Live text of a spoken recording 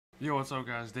Yo, what's up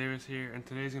guys, Davis here, and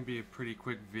today's gonna be a pretty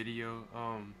quick video.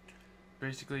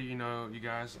 Basically, you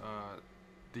guys,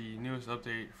 the newest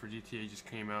update for GTA just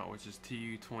came out, which is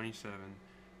TU27,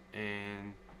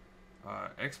 and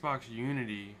Xbox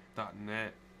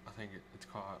Unity.net, I think it's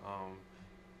called. I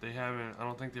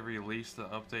don't think they released the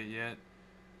update yet,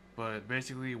 but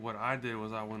basically what I did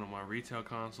was I went on my retail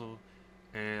console,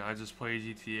 and I just played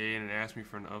GTA, and it asked me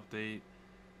for an update,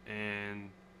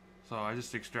 and so I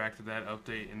just extracted that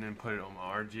update and then put it on my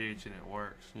RGH and it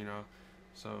works.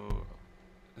 So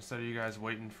instead of you guys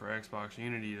waiting for Xbox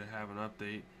Unity to have an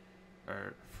update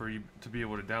or for you to be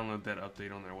able to download that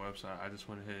update on their website, I just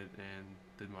went ahead and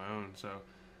did my own. So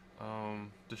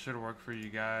this should work for you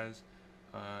guys.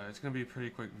 It's going to be a pretty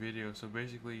quick video. So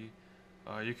basically,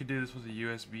 you could do this with a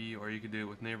USB or you could do it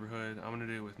with Neighborhood. I'm going to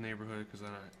do it with Neighborhood because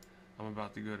I'm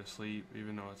about to go to sleep,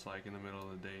 even though it's like in the middle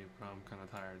of the day, but I'm kind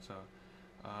of tired. So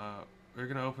we're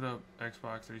going to open up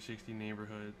Xbox 360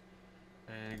 Neighborhood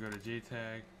and go to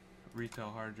Jtag, Retail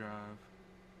Hard Drive,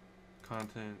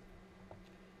 Content,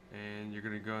 and you're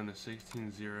going to go into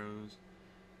 16 zeros,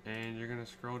 and you're going to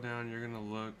scroll down. You're going to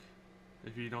look,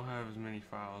 if you don't have as many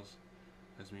files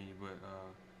as me, but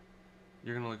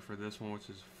you're going to look for this one, which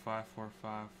is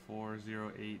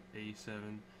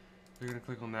 5454088A7. You're going to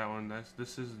click on that one.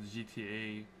 This is the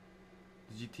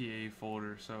GTA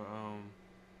folder. So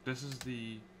this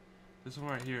one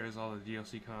right here is all the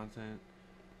DLC content.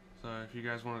 So if you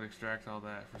guys want to extract all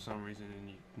that for some reason,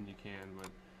 then you can. But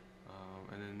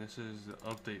and then this is the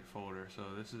update folder. So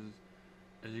this is,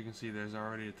 as you can see, there's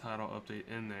already a title update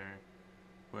in there.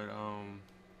 But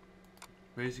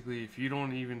basically, if you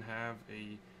don't even have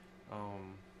a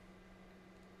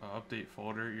update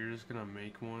folder, you're just gonna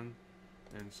make one.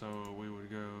 And so we would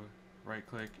go right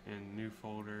click in new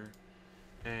folder,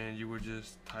 and you would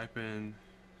just type in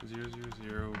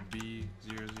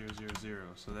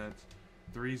 000B0000. So that's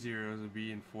 3 zeros, a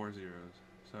B, and 4 zeros.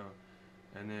 So,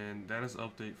 and then that is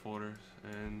update folders,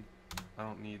 and I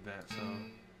don't need that, so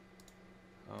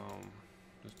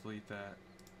just delete that.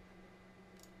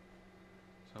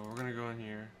 So we're gonna go in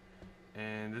here,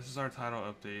 and this is our title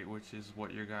update, which is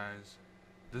what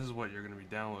this is what you're gonna be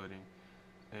downloading.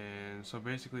 And so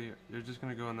basically, you're just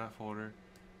gonna go in that folder,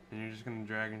 and you're just gonna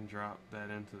drag and drop that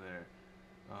into there.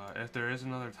 If there is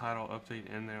another title update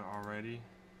in there already,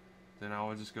 then I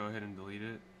will just go ahead and delete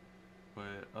it.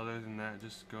 But other than that,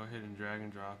 just go ahead and drag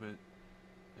and drop it,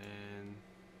 and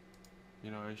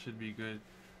it should be good.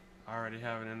 I already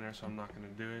have it in there, so I'm not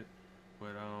gonna do it.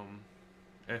 But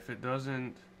if it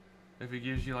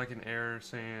gives you like an error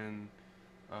saying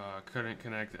couldn't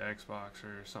connect to Xbox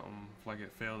or something, like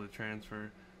it failed to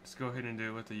transfer, just go ahead and do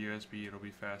it with the USB. It'll be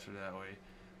faster that way.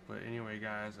 But anyway,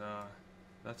 guys,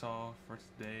 that's all for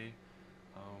today.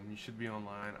 You should be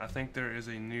online. I think there is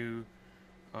a new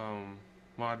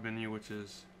mod menu, which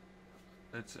is,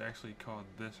 it's actually called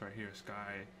this right here,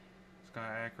 Sky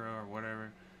Acro or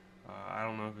whatever. I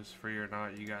don't know if it's free or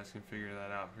not. You guys can figure that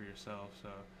out for yourself.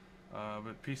 So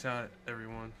but peace out,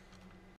 everyone.